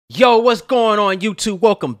Yo, what's going on, YouTube?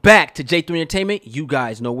 Welcome back to J3 Entertainment. You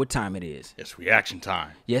guys know what time it is. It's reaction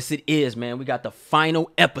time. Yes, it is, man. We got the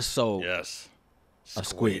final episode of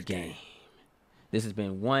Squid Game. This has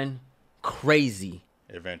been one crazy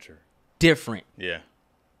adventure, different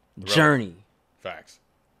journey facts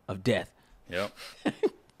of death. Yep.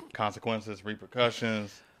 Consequences,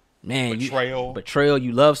 repercussions, man, betrayal,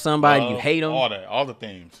 you love somebody, you hate them, all the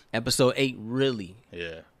themes. Episode 8 really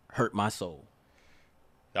hurt my soul.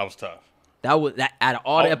 That was tough. That was that out of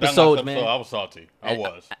all the episodes, man. I was salty. I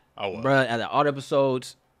was. Bro, out of all the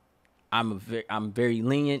episodes, I'm very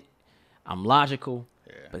lenient. I'm logical.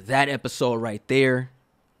 Yeah. But that episode right there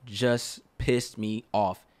just pissed me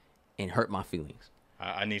off and hurt my feelings.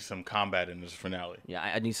 I need some combat in this finale. Yeah,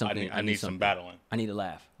 I need something. I need some battling. I need to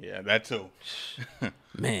laugh. Yeah, that too.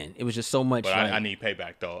 Man, it was just so much. But I need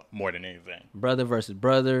payback though, more than anything. Brother versus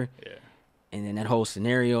brother. Yeah. And then that whole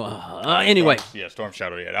scenario. Anyway. Storm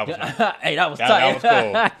Shadow. Yeah, that was nice. Hey, that was tight.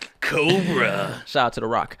 That was cool. Cobra. Shout out to The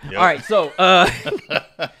Rock. Yep. All right, so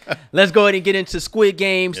let's go ahead and get into Squid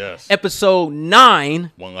Games. Yes. Episode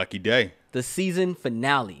 9. One lucky day. The season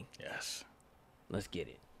finale. Yes. Let's get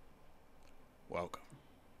it. Welcome.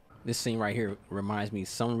 This scene right here reminds me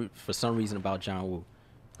for some reason about John Woo.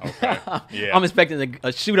 Okay. Yeah. I'm expecting a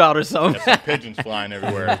shootout or something. Some pigeons flying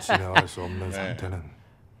everywhere.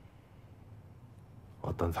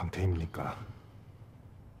 어떤 상태입니까?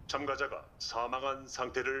 참가자가 사망한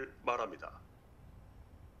상태를 말합니다.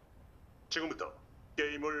 지금부터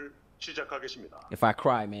게임을 시작하겠습니다. If I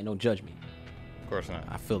cry, man, don't judge me. Of course not.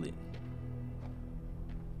 I feel it.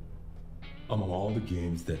 Among all the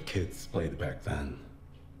games that kids played back then,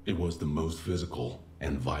 it was the most physical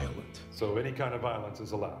and violent. So any kind of violence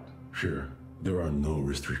is allowed? Sure, there are no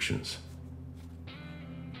restrictions.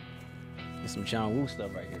 There's some John Woo stuff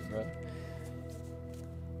right here, bro.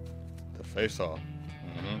 The face off.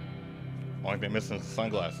 Only thing missing is the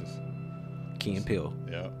sunglasses. Key and Peele.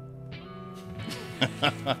 Yep.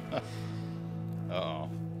 Uh-oh.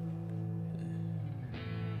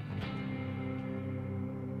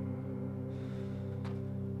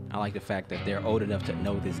 I like the fact that they're old enough to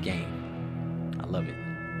know this game. I love it.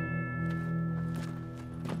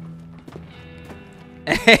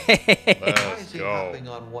 Why is he hopping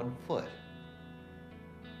on one foot?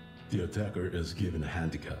 The attacker is given a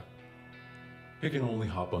handicap. He can only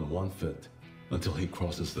hop on one foot until he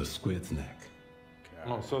crosses the squid's neck.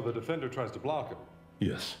 Oh, so the defender tries to block him?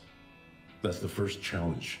 Yes. That's the first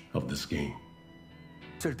challenge of this game.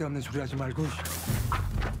 쓸데없는 소리 하지 말고.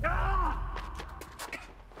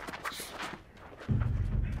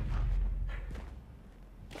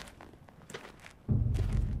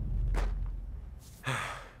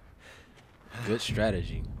 Good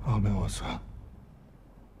strategy.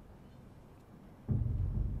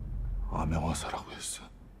 암행어사라고 했어.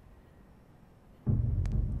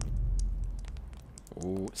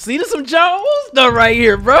 Ooh. See, there's some John Woo stuff right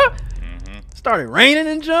here, bro. Started raining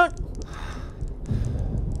and junk.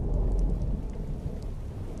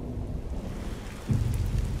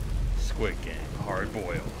 Squid Game, hard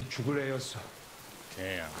boiled. 죽을 애였어.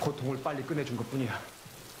 Damn. 고통을 빨리 끝내준 것뿐이야.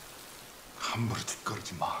 함부로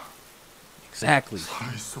짓거리지 마. Exactly.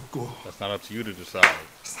 살아있었고. That's not up to you to decide.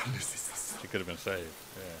 살릴 수 있었어. She could have been saved.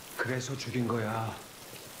 Yeah. 그래서 죽인 거야.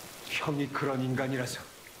 형이 그런 인간이라서.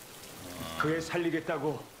 그 애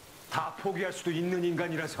살리겠다고 다 포기할 수도 있는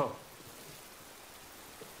인간이라서.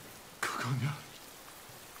 그거냐?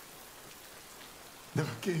 내가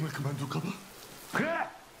게임을 그만둘까 봐? 그래!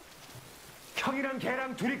 형이랑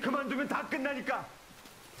걔랑 둘이 그만두면 다 끝나니까.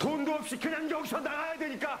 돈도 없이 그냥 여기서 나가야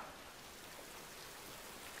되니까.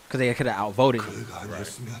 Because they could have outvoted him. 그가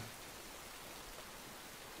아니었으면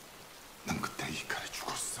난 그때 이 칼에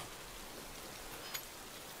죽었어.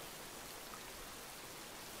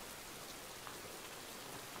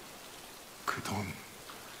 그 돈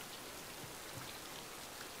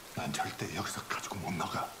난 절대 여기서 가지고 못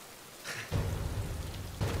나가.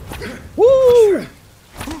 Woo!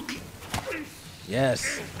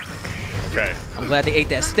 Yes. Okay. I'm glad they ate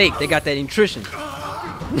that steak. They got that nutrition.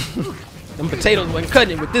 Them potatoes wasn't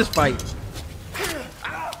cutting it with this fight.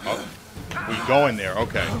 Oh, we going there.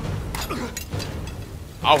 Okay.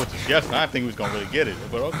 I was just guessing. I didn't think he was going to really get it,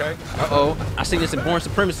 but okay. Uh-oh. I seen this in Born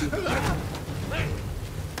Supremacy.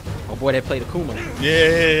 Oh, boy, they played Akuma.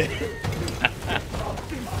 Yeah.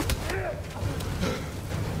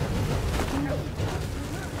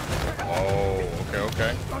 Oh,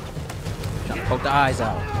 okay. Trying to poke the eyes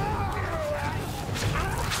out.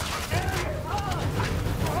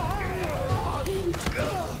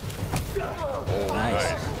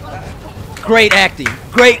 Great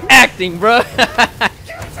acting, bro.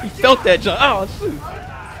 You felt that jump. Oh shoot.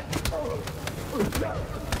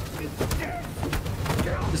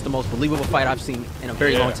 This is the most believable fight I've seen in a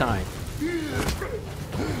very long time.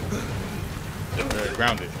 Very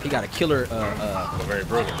grounded. He got a killer. But very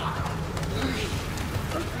brilliant.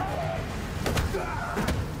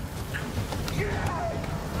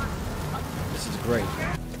 This is great.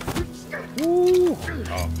 Woo!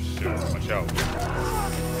 Oh shit! Watch out!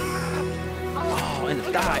 Oh, in the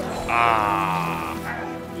thigh. Ah!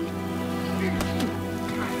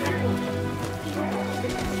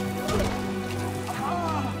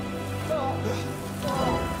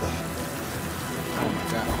 Oh my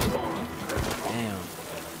god. Damn.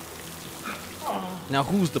 Now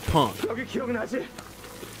who's the punk? 여기 기억나지?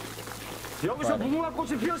 여기서 무궁화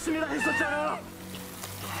꽃이 피었습니다 했었잖아.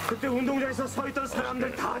 그때 운동장에서 서 있던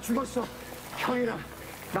사람들 다 죽었어. 형이랑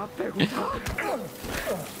나 빼고 다.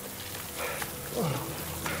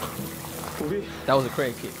 우리 That was a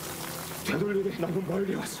crazy kick. 되돌리게 너무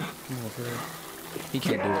멀리 왔어. He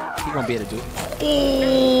can't do it. He won't be able to do it.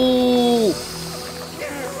 Oh!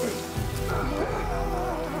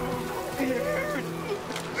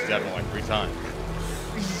 Stabbed him like 3 times.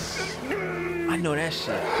 I know that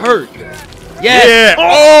shit hurt. Yes. Yeah!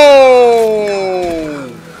 Oh!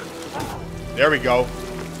 There we go.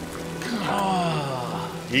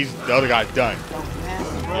 He's the other guy's done.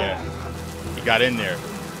 Yeah. He got in there.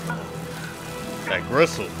 That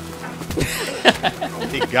gristle.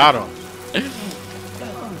 He got him.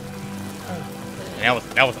 And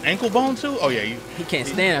that was ankle bone too? Oh yeah, He can't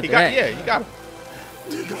stand after got, that. yeah, you got him.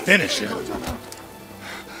 Finish him.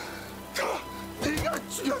 네가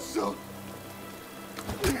죽였어.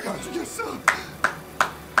 네가 죽였어.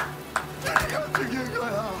 네가 죽인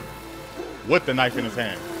거야. With the knife in his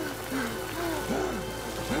hand.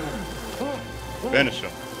 Finish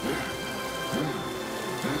him.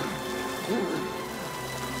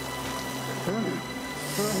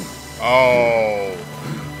 Oh.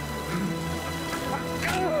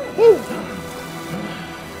 Woo.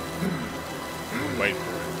 Wait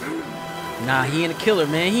for it. Nah, he ain't a killer,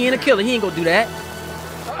 man. He ain't a killer. He ain't gonna do that.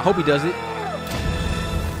 I hope he does it.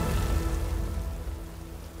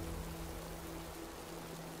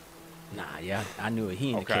 Nah, yeah, I knew it. He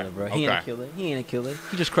ain't a Okay, killer, bro. He ain't a okay. killer. He ain't a killer.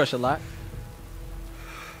 He just crushed a lot.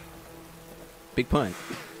 Big pun.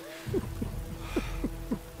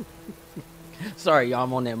 Sorry, y'all.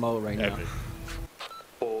 I'm on that mode right now. Epic.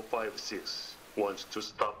 456 wants to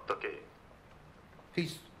stop the game.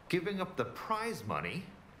 He's giving up the prize money.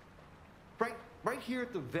 Right here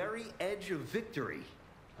at the very edge of victory.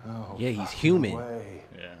 Oh, Yeah, he's human.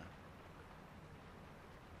 Yeah.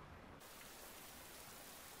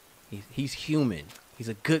 He's human. He's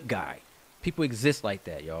a good guy. People exist like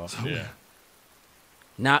that, y'all. Yeah.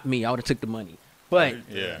 Not me. I would have took the money. But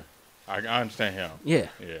Yeah. I understand him. yeah,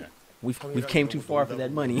 Yeah. we've came too far for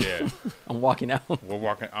that money. Yeah. I'm walking out. We're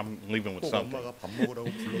walking. I'm leaving with something.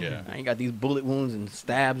 Yeah. I ain't got these bullet wounds and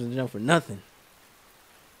stabs and jump for nothing.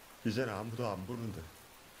 이제는 아무도 안 보는데.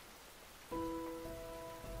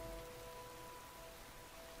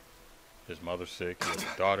 His mother's sick. His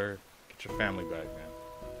daughter. Get your family back, man.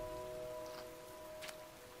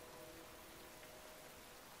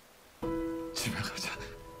 집에 가자.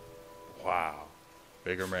 Wow.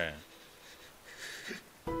 Bigger man.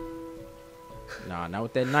 Nah, not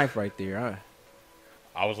with that knife right there.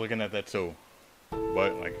 I was looking at that too.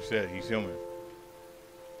 But like you said, he's human.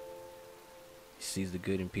 He sees the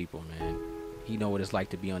good in people, man. He know what it's like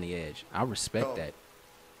to be on the edge. I respect Oh. that.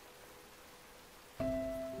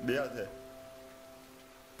 미안해.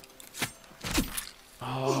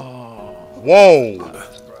 Oh, Whoa.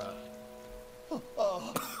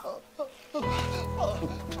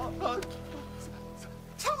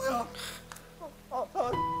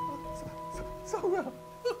 상우야. 상우야.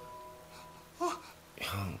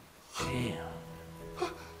 damn.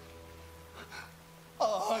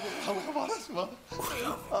 상우야 말하지 마.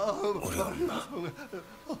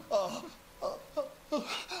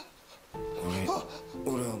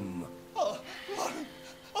 우리 엄마.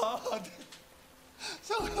 안 돼.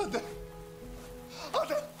 상우야 안 돼. 안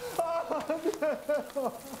돼.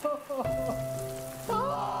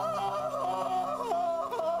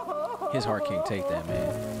 His heart can't take that,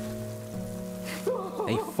 man.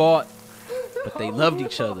 They fought, but they loved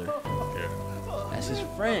each other. Yeah. That's his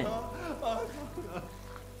friend.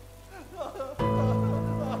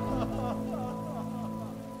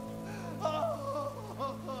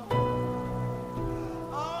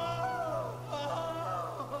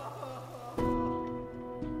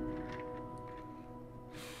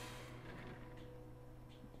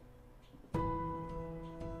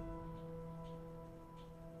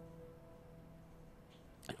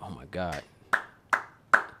 Oh my God.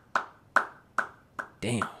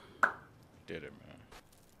 Damn. Did it, man.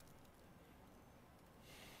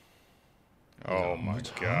 Oh my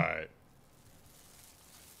God.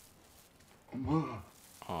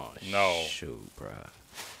 Oh, No. shoot, bro.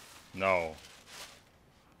 No.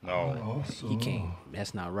 No. He can't.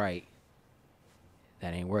 That's not right.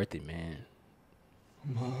 That ain't worth it, man.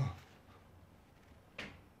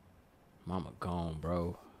 Mama gone,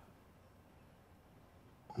 bro.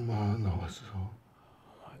 엄마 나왔어. Oh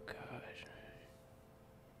my gosh.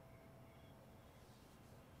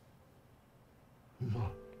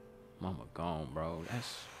 Mama gone, bro.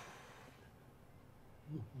 That's.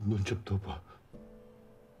 눈 좀 떠봐.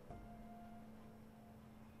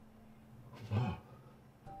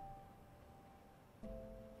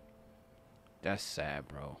 That's sad,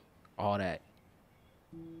 bro. All that.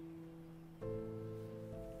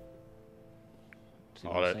 See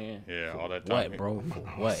All what I'm that, saying? yeah, For all that what, time. bro? For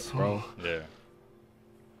what, bro? Yeah.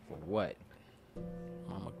 For what?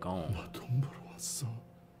 Mama gone. 돈 벌어 왔어.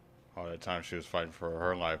 All that time she was fighting for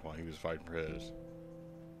her life while he was fighting for his.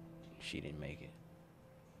 She didn't make it.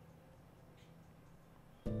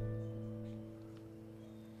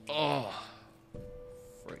 Oh,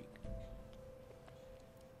 freak.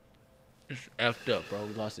 It's effed up, bro.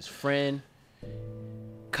 He lost his friend,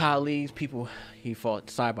 colleagues, people he fought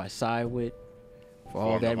side by side with for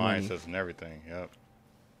all that money. Mindsets and everything. Yep.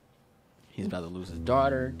 He's about to lose his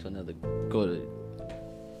daughter to another. Go to.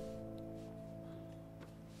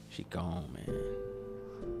 She gone, man.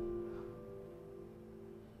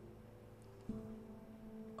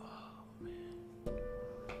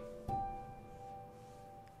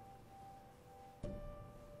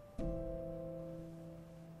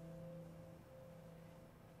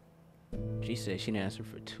 She said she didn't answer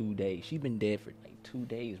for 2 days. She been dead for like 2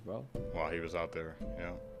 days, bro. While he was out there.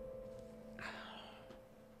 Yeah.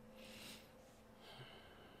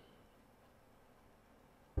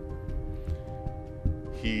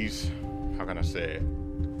 He's, how can I say it?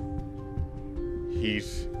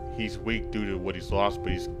 He's weak due to what he's lost,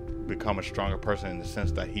 but he's become a stronger person in the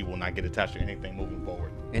sense that he will not get attached to anything moving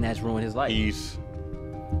forward. And that's ruined his life. He's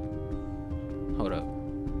Hold up.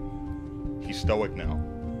 He's stoic now.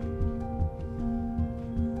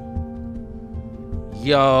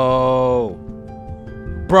 Yo.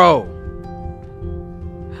 Bro.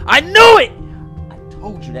 I knew it! I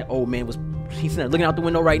told you that old man was... He's looking out the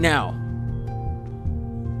window right now.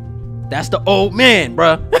 That's the old man,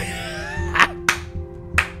 bruh.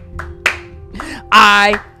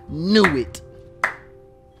 I knew it.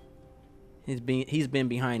 He's been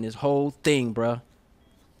behind this whole thing, bruh.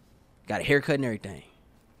 Got a haircut and everything.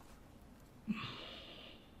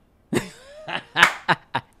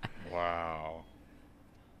 Wow.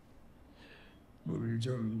 물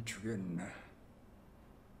좀 주겠나?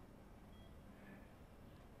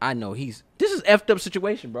 I know this is effed up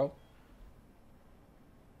situation, bro.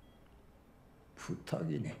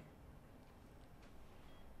 부탁이네.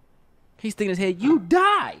 He's thinking in his head, you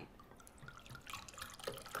died.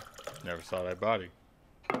 Never saw that body.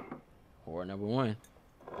 Horror number one.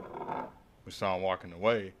 We saw him walking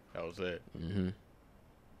away. That was it. Mm-hmm.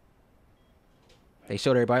 They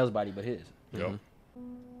showed everybody else's body but his. Yep.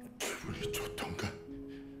 기분이 좋던가.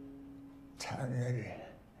 자네를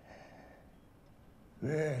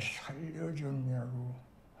왜 살려줬냐고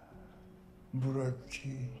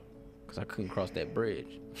물었지. Because I couldn't cross that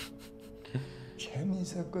bridge.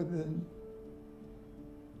 재밌었거든.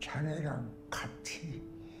 자네랑 같이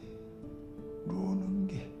노는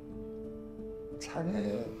게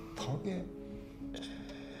자네 덕에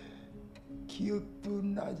기억도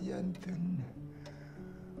나지 않던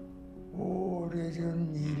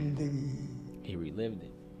오래전 일들이. He relived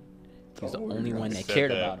it. He's the only one that Said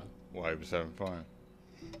cared that about him. while he was having fun.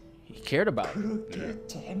 He cared about him. 그렇게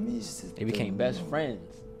재밌었던. They became best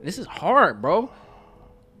friends. This is hard, bro.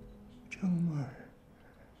 정말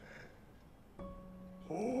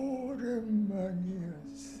오랜만이었어.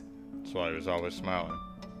 That's why he was always smiling.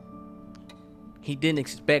 He didn't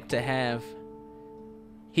expect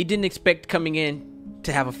coming in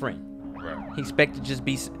to have a friend. Right. He expected to just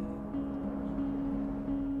be.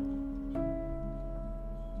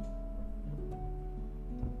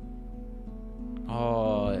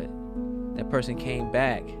 Oh, that person came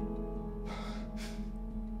back.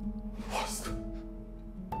 왔어.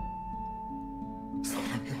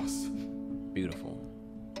 사랑이 왔어. Beautiful.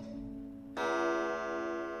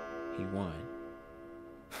 He won.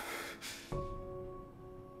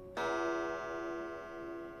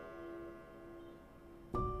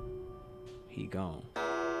 He gone.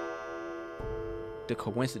 The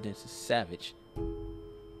coincidence is savage.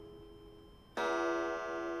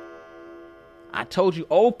 I told you,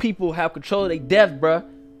 old people have control of their death, bruh.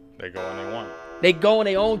 They go when they want. They go on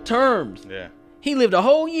their own terms. Yeah. He lived a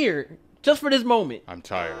whole year just for this moment. I'm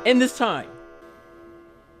tired. In this time.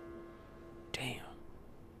 Damn.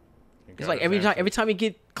 It's like every time he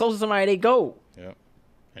get close to somebody, they go. Yep.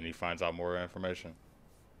 And he finds out more information.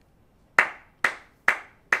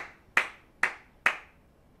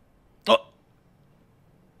 Oh.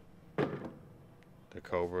 The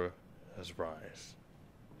cobra has rise.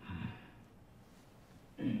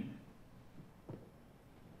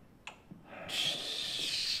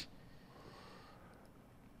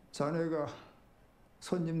 자네가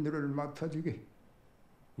손님들을 맡아주게.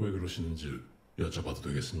 왜 그러시는지 여쭤봐도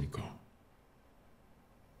되겠습니까?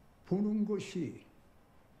 보는 것이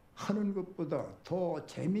하는 것보다 더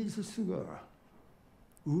재미있을 수가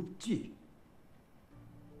없지.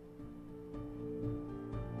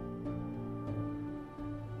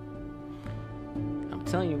 I'm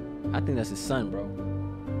telling you, I think that's his son, bro.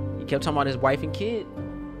 He kept talking about his wife and kid.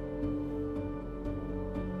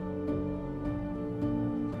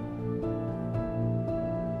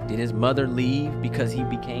 Did his mother leave because he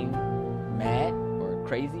became mad or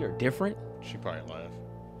crazy or different? She probably laughed.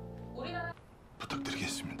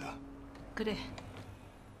 부탁드리겠습니다. 그래.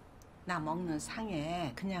 나 먹는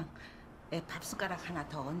상에 그냥 내 밥숟가락 하나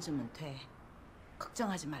더 얹으면 돼.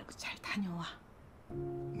 걱정하지 말고 잘 다녀와.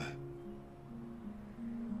 네.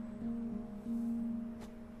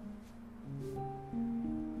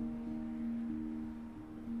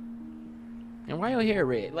 And why your hair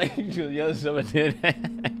red? Like the other stuff did.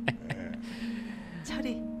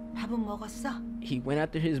 철이 밥은 먹었어? He went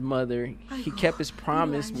after his mother. He kept his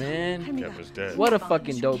promise, man. Kept his dead. What a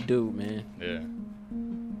fucking dope dude, man. Yeah.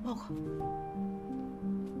 먹어.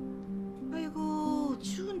 아이고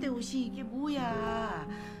추운데 옷이 이게 뭐야?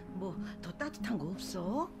 뭐 더 따뜻한 거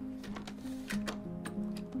없어?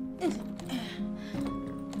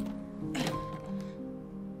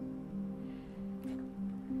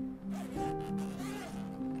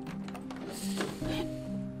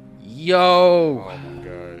 Yo. Oh my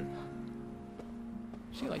god.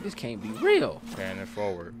 She like, this can't be real. Panning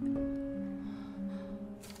forward.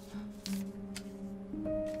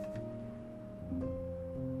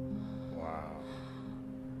 Wow.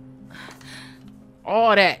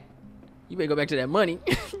 All that. You better go back to that money.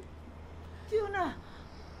 지훈아.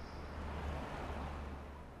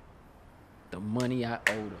 The money I owed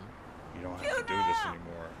him. You don't have to do this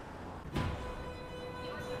anymore.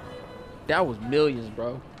 That was millions,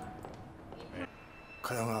 bro.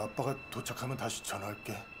 가영아, 아빠가 도착하면 다시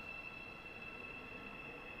전화할게.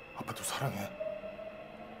 아빠도 사랑해.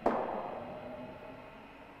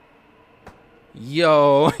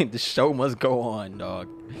 Yo, the show must go on, dog.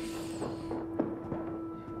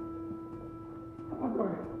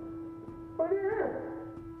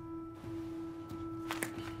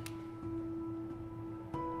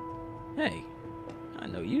 Hey, I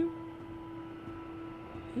know you.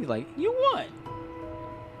 He's like, you won.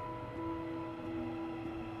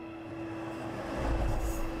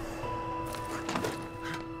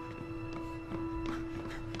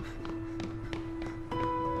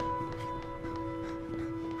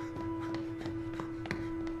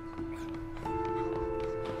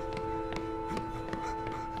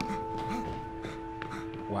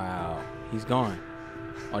 Wow, he's gone.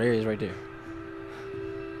 Oh, there he is right there.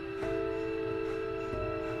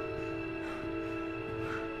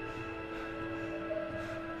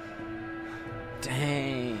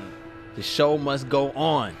 Dang. The show must go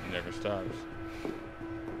on. It never stops.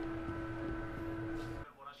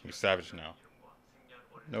 You're savage now.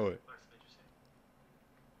 Know it.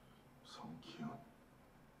 성기현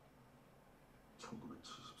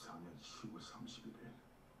 1974년 10월 31일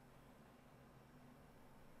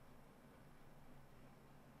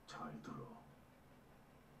잘 들어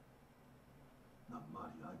난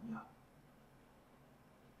말이 아니야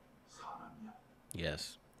사람이야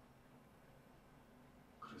Yes.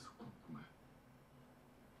 그래서 궁금해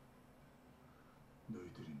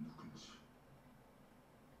너희들이 누군지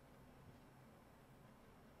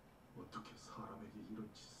어떻게 사람에게 이런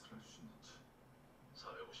짓을 할 수 있는지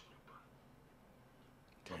 456번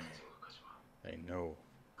너는 생각하지 마 They know.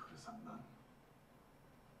 그래서 난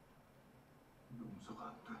용서가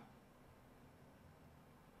안 돼.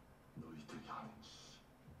 너희들이 하는 짓.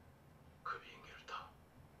 그 비행기를 타.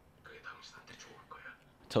 그게 당신한테 좋을 거야.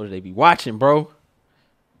 Told you they be watching, bro.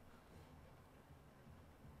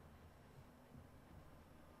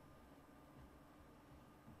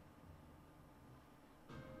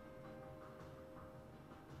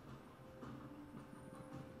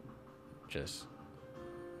 Just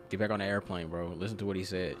get back on the airplane, bro. Listen to what he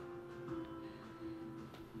said.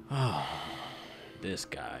 This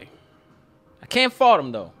guy. I can't fault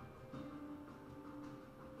him though.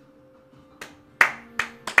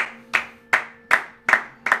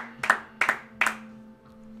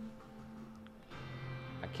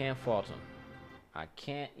 I can't fault him. I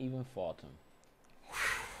can't even fault him.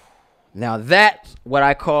 Now that's what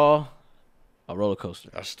I call a roller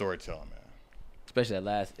coaster. That's storytelling, man. Especially that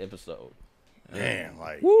last episode. Man,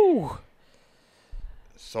 like, woo.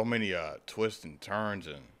 So many twists and turns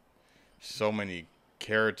and so many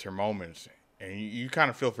character moments. And you kind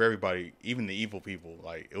of feel for everybody, even the evil people.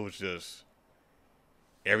 Like, it was just,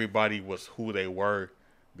 everybody was who they were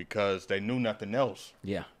because they knew nothing else.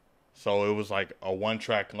 Yeah. So it was like a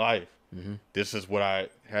one-track life. Mm-hmm. This is what I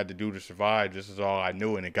had to do to survive. This is all I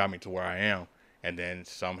knew, and it got me to where I am. And then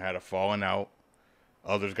some had a falling out.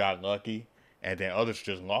 Others got lucky. And then others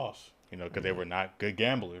just lost, you know, because they were not good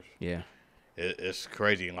gamblers. Yeah. It's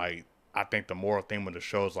crazy. Like, I think the moral theme of the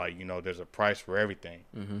show is like, you know, there's a price for everything.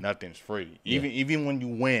 Mm-hmm. Nothing's free. Even when you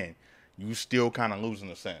win, you still kind of lose in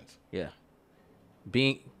a sense. Yeah.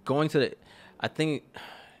 I think,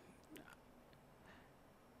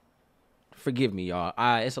 forgive me, y'all.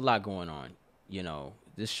 It's a lot going on. You know,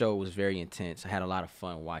 this show was very intense. I had a lot of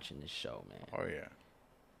fun watching this show, man. Oh, yeah.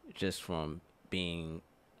 Just from being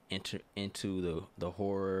into the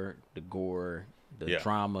horror, the gore, the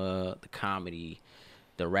drama, the comedy,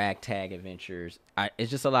 the ragtag adventures.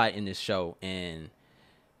 It's just a lot in this show, and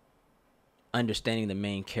understanding the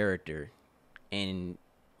main character, and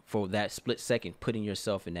for that split second, putting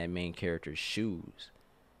yourself in that main character's shoes.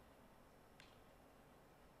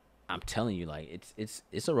 I'm telling you, like,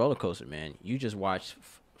 it's a roller coaster, man. You just watched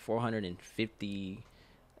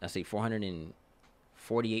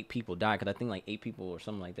 448 people die, because I think like 8 people or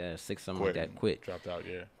something like that, 6 something like that quit. Dropped out,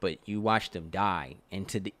 yeah. But you watched them die, and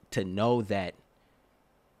to know that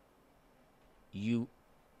you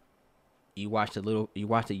watched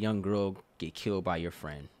a young girl get killed by your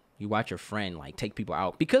friend. You watch your friend like take people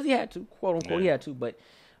out because he had to, quote unquote, he had to, but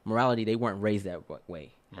morality, they weren't raised that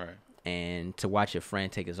way. Right. And to watch your friend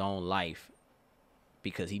take his own life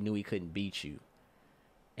because he knew he couldn't beat you.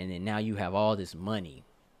 And then now you have all this money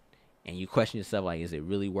and you question yourself, like, is it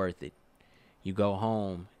really worth it? You go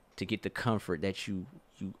home to get the comfort that you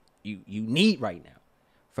need right now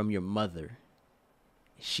from your mother.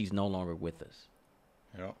 She's no longer with us.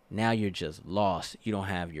 Yep. Now you're just lost. You don't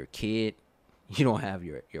have your kid. You don't have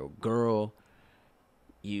your girl.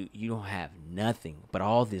 You don't have nothing but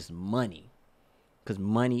all this money. Because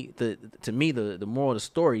money, to me, the moral of the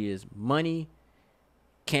story is money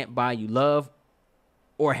can't buy you love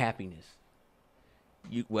or happiness.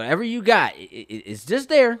 Whatever you got, it's just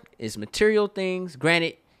there. It's material things.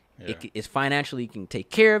 Granted, it's financially can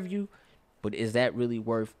take care of you, but is that really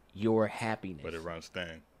worth your happiness? But it runs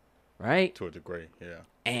thin. Right? To a degree, yeah.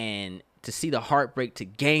 And to see the heartbreak to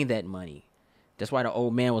gain that money. That's why the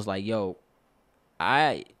old man was like, yo,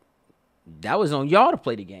 that was on y'all to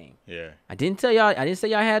play the game. Yeah. I didn't say y'all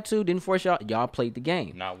had to, didn't force y'all. Y'all played the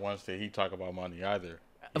game. Not once did he talk about money either.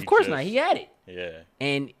 Of course not. He had it. Yeah.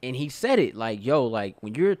 And he said it like, yo, like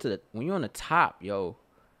when you're on the top, yo,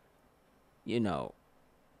 you know,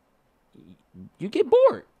 you get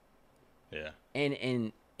bored. Yeah.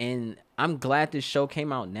 And I'm glad this show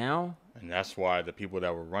came out now. And that's why the people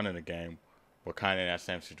that were running the game were kind of in that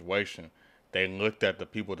same situation. They looked at the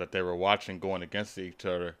people that they were watching going against each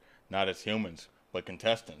other, not as humans, but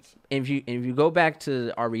contestants. If you go back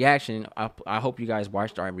to our reaction, I hope you guys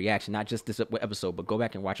watched our reaction, not just this episode, but go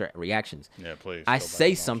back and watch our reactions. Yeah, please. I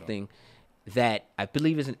say something that I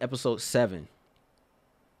believe is in episode 7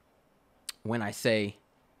 when I say,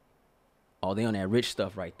 oh, they on that rich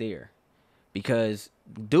stuff right there. Because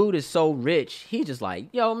dude is so rich, he just like,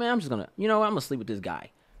 yo, man, I'm going to sleep with this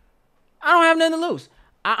guy. I don't have nothing to lose.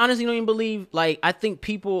 I honestly don't even believe, like, I think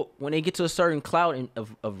people, when they get to a certain cloud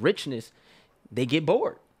of richness, they get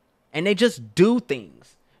bored. And they just do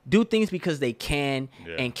things. Do things because they can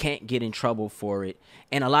and can't get in trouble for it.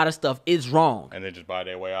 And a lot of stuff is wrong. And they just buy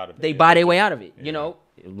their way out of it. They buy their way out of it. Yeah. You know,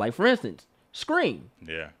 like, for instance, Scream.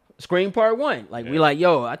 Yeah. Scream Part 1. Like, we like,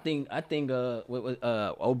 yo, I think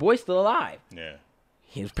old boy's still alive. Yeah.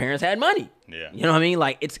 His parents had money. Yeah. You know what I mean?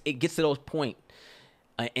 Like, it gets to those points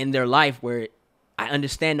in their life where I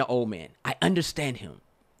understand the old man. I understand him.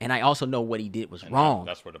 And I also know what he did was wrong.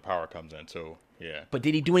 That's where the power comes in, too. Yeah. But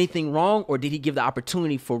did he do anything wrong, or did he give the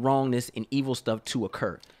opportunity for wrongness and evil stuff to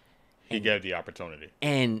occur? He gave the opportunity.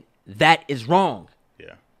 And that is wrong.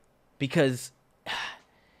 Yeah. Because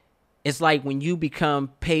it's like when you become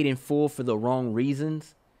paid in full for the wrong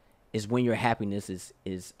reasons is when your happiness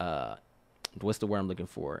is what's the word I'm looking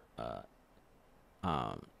for?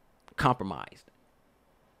 Compromised.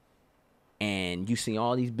 And you see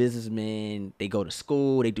all these businessmen, they go to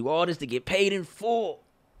school, they do all this to get paid in full.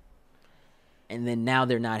 And then now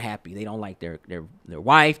they're not happy. They don't like their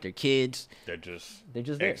wife, their kids. They're just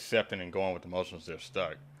there. accepting and going with the motions. They're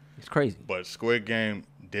stuck. It's crazy. But Squid Game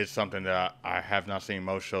did something that I have not seen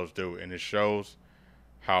most shows do, and it shows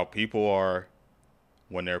how people are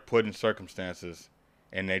when they're put in circumstances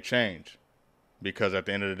and they change. Because at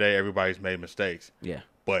the end of the day, everybody's made mistakes. Yeah.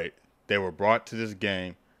 But they were brought to this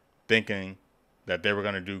game thinking that they were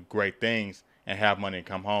going to do great things and have money and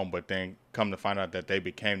come home, but then come to find out that they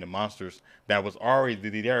became the monsters that was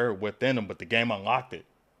already there within them, but the game unlocked it.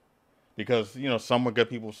 Because, you know, some were good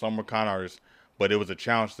people, some were con artists, but it was a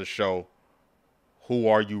challenge to show who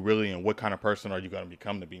are you really and what kind of person are you going to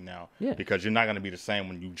become to be now. Yeah. Because you're not going to be the same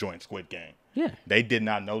when you join Squid Game. Yeah. They did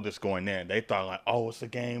not know this going in. They thought like, oh, it's a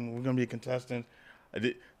game. We're going to be a contestant.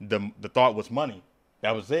 The thought was money.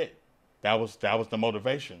 That was it. That was the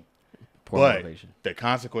motivation. Motivation. The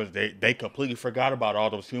consequence, they completely forgot about all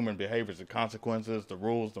those human behaviors, the consequences, the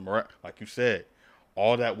rules, the moral, like you said,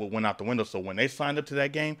 all that went out the window. So when they signed up to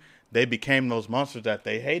that game, they became those monsters that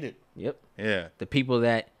they hated. Yep. Yeah. The people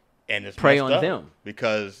that it's prey on them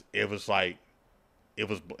because it was like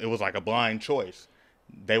a blind choice.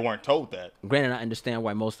 They weren't told that. Granted, I understand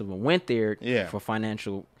why most of them went there for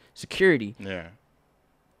financial security. Yeah.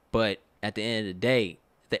 But at the end of the day,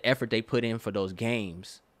 the effort they put in for those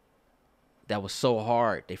games, that was so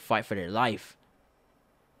hard. They fight for their life.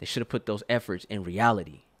 They should have put those efforts in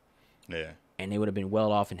reality. Yeah. And they would have been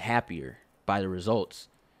well off and happier by the results.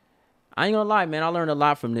 I ain't gonna lie, man. I learned a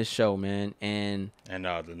lot from this show, man. And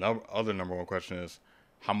the other number one question is,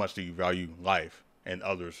 how much do you value life and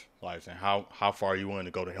others' lives, and how far are you willing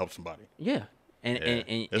to go to help somebody? Yeah.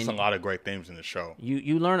 And there's a lot of great themes in the show.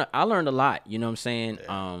 I learned a lot. You know what I'm saying?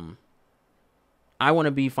 Yeah. I want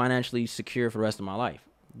to be financially secure for the rest of my life.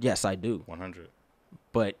 Yes, I do. 100.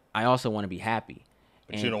 But I also want to be happy.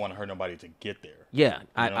 But you don't want to hurt nobody to get there. Yeah,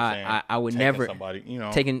 you know I would never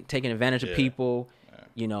taking advantage of people,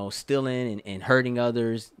 you know, stealing and hurting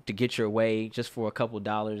others to get your way just for a couple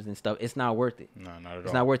dollars and stuff. It's not worth it. No, not at all.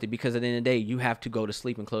 It's not worth it because at the end of the day, you have to go to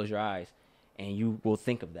sleep and close your eyes, and you will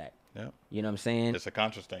think of that. Yeah. You know what I'm saying? It's a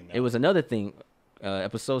conscious thing now. It was another thing.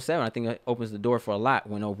 Episode 7, I think it opens the door for a lot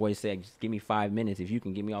when old boy said, just give me 5 minutes. If you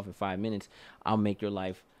can get me off in 5 minutes, I'll make your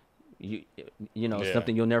life, you know,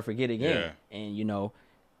 something you'll never forget again. Yeah. And, you know,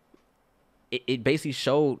 it basically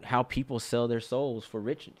showed how people sell their souls for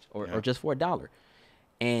riches or just for $1.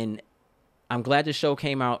 And I'm glad the show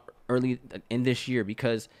came out early in this year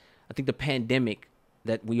because I think the pandemic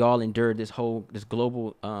that we all endured, this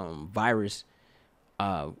global virus,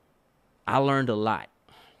 I learned a lot.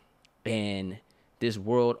 And this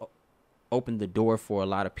world opened the door for a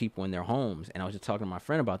lot of people in their homes. And I was just talking to my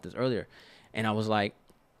friend about this earlier. And I was like,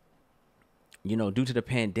 you know, due to the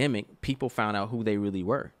pandemic, people found out who they really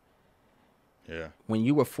were. Yeah. When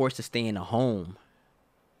you were forced to stay in a home,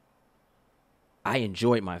 I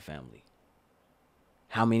enjoyed my family.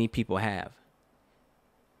 How many people have?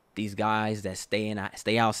 These guys that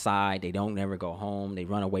stay outside, they don't never go home. They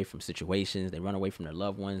run away from situations. They run away from their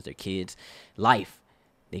loved ones, their kids, life.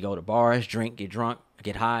 They go to bars, drink, get drunk,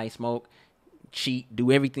 get high, smoke, cheat,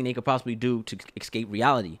 do everything they could possibly do to escape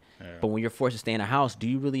reality. Yeah. But when you're forced to stay in a house, do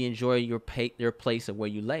you really enjoy your place of where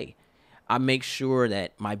you lay? I make sure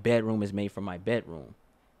that my bedroom is made for my bedroom.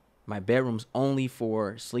 My bedroom's only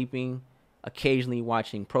for sleeping, occasionally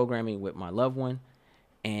watching programming with my loved one,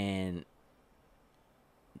 and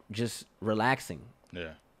just relaxing.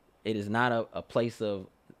 Yeah. It is not a place of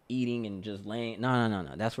eating and just laying. No.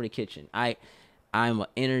 That's for the kitchen. I'm an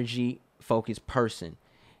energy-focused person,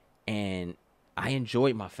 and I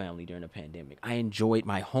enjoyed my family during the pandemic. I enjoyed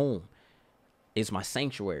my home. It's my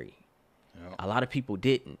sanctuary. Yep. A lot of people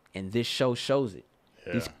didn't, and this show shows it.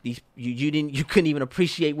 Yeah. You couldn't even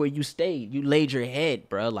appreciate where you stayed. You laid your head,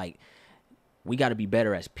 bro. Like, we got to be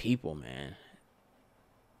better as people, man.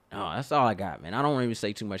 Oh, that's all I got, man. I don't want to even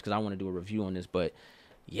say too much because I want to do a review on this, but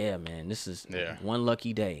yeah, man, this is one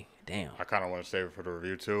lucky day. Damn. I kind of want to save it for the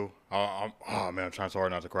review too. Oh man, I'm trying so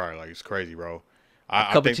hard not to cry. Like, it's crazy, bro. A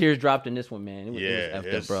couple tears dropped in this one, man. It was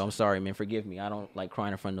effed up, bro. I'm sorry, man. Forgive me. I don't like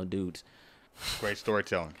crying in front of no dudes. Great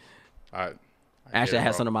storytelling. Actually, I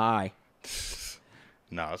had some in my eye.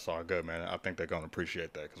 Nah, it's all good, man. I think they're gonna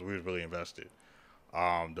appreciate that because we was really invested.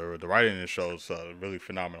 The writing in the show is really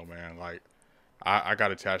phenomenal, man. Like, I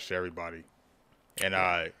got attached to everybody, and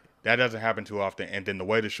that doesn't happen too often. And then the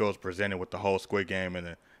way the show is presented with the whole Squid Game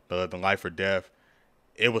and the life or death,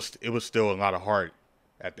 it was still a lot of heart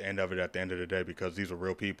at the end of the day because these are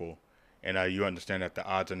real people, and you understand that the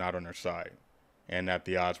odds are not on their side, and that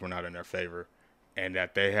the odds were not in their favor, and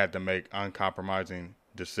that they had to make uncompromising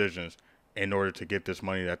decisions in order to get this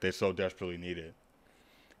money that they so desperately needed.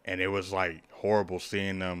 And it was like horrible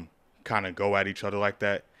seeing them kind of go at each other like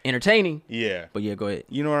that. Entertaining. Yeah. But yeah, go ahead.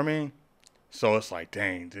 You know what I mean? So it's like,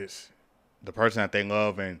 dang, the person that they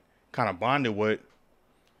love and kind of bonded with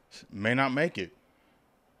may not make it.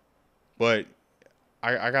 But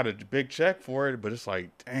I got a big check for it, but it's like,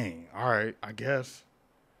 dang, all right, I guess.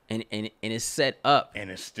 And it's set up. And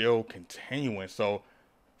it's still continuing. So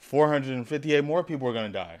 458 more people are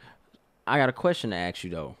going to die. I got a question to ask you,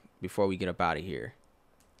 though, before we get up out of here.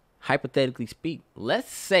 Hypothetically speak,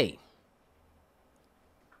 let's say.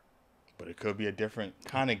 But it could be a different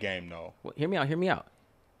kind of game, though. Well, hear me out.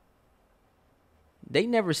 They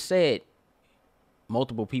never said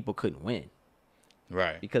multiple people couldn't win.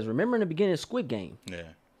 Right. Because remember in the beginning of Squid Game,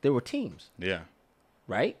 there were teams. Yeah.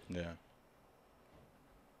 Right? Yeah.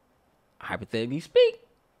 Hypothetically speak.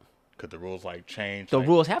 Could the rules like change? The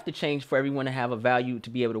rules have to change for everyone to have a value to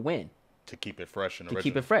be able to win. To keep it fresh and original. To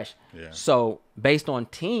keep it fresh. Yeah. So based on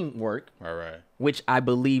teamwork, right. Which I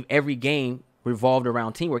believe every game revolved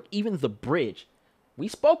around teamwork, even the bridge, we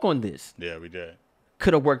spoke on this. Yeah, we did.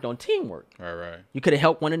 Could have worked on teamwork. Right. You could have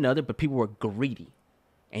helped one another, but people were greedy.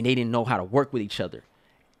 And they didn't know how to work with each other.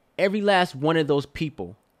 Every last one of those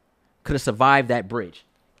people could have survived that bridge.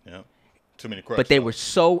 Yeah. Too many crooks. But they were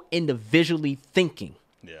so individually thinking.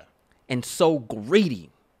 Yeah. And so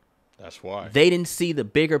greedy. That's why. They didn't see the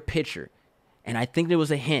bigger picture. And I think there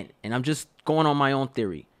was a hint. And I'm just going on my own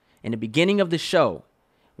theory. In the beginning of the show,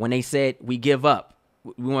 when they said, we give up,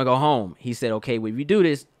 we want to go home, he said, okay, well, if you do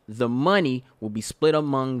this, the money will be split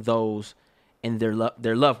among those and their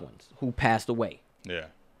loved ones who passed away. Yeah.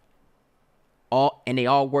 And they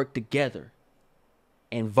all worked together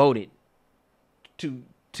and voted to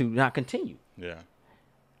not continue. Yeah.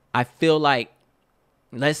 I feel like,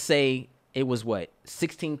 let's say it was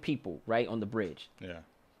 16 people, right, on the bridge. Yeah.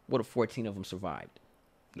 What if 14 of them survived?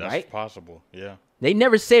 That's right? possible. Yeah. They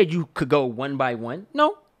never said you could go one by one.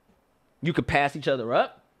 No. You could pass each other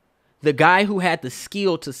up. The guy who had the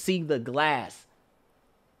skill to see the glass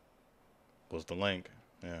was the link.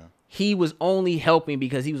 Yeah. He was only helping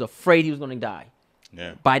because he was afraid he was going to die.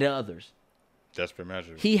 Yeah. By the others. Desperate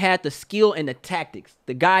measures. He had the skill and the tactics.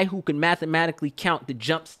 The guy who could mathematically count the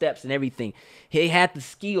jump steps and everything. He had the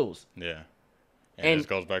skills. Yeah. And this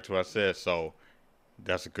goes back to what I said. So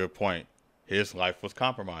that's a good point. His life was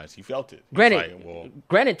compromised. He felt it.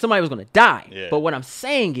 Granted, somebody was going to die. Yeah. But what I'm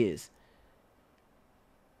saying is,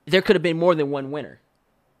 there could have been more than one winner.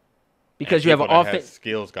 Because you have an offense.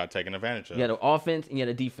 Skills got taken advantage of. You had an offense and you had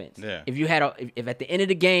a defense. Yeah. If you had if at the end of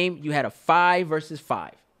the game you had a 5 versus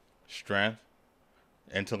 5. Strength,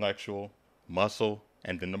 intellectual, muscle,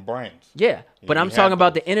 and then the brains. Yeah. But I'm talking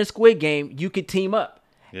about the inner Squid Game, you could team up.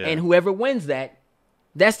 Yeah. And whoever wins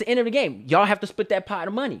that's the end of the game. Y'all have to split that pot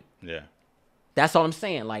of money. Yeah. That's all I'm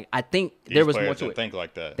saying. Like, I think there was more to it. They didn't think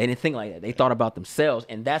like that. They didn't think like that. They thought about themselves.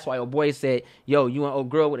 And that's why old boy said, yo, you and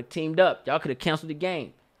old girl would have teamed up. Y'all could have canceled the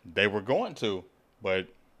game. They were going to, but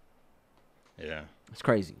yeah. It's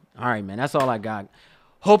crazy. All right, man. That's all I got.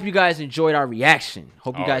 Hope you guys enjoyed our reaction.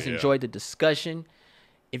 Hope you guys enjoyed the discussion.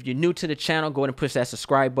 If you're new to the channel, go ahead and push that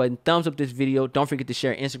subscribe button. Thumbs up this video. Don't forget to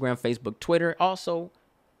share Instagram, Facebook, Twitter. Also,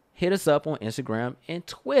 hit us up on Instagram and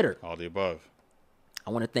Twitter. All the above. I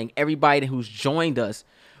want to thank everybody who's joined us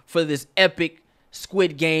for this epic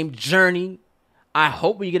Squid Game journey. I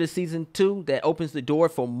hope we get a season 2 that opens the door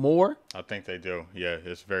for more. I think they do. Yeah,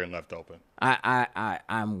 it's very left open.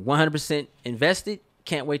 I'm 100% invested.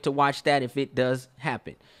 Can't wait to watch that if it does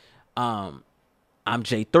happen. I'm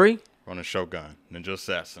J3. Running Shogun, Ninja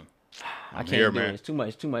Assassin. I can't do it. It's too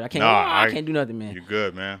much. I can't. I can't do nothing, man. You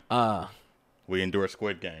good, man? We endure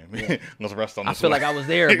Squid Game. Yeah. Let's rest on this. I feel like I was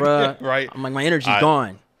there, bro. Right? I'm like, my energy's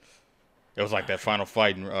gone. It was like that final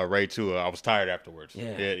fight in Raid 2. I was tired afterwards.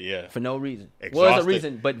 Yeah. For no reason. Exhausted. Well, there's a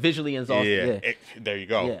reason, but visually exhausted. Yeah. There you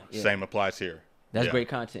go. Same applies here. That's great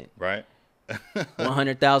content. Right?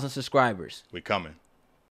 100,000 subscribers. We coming.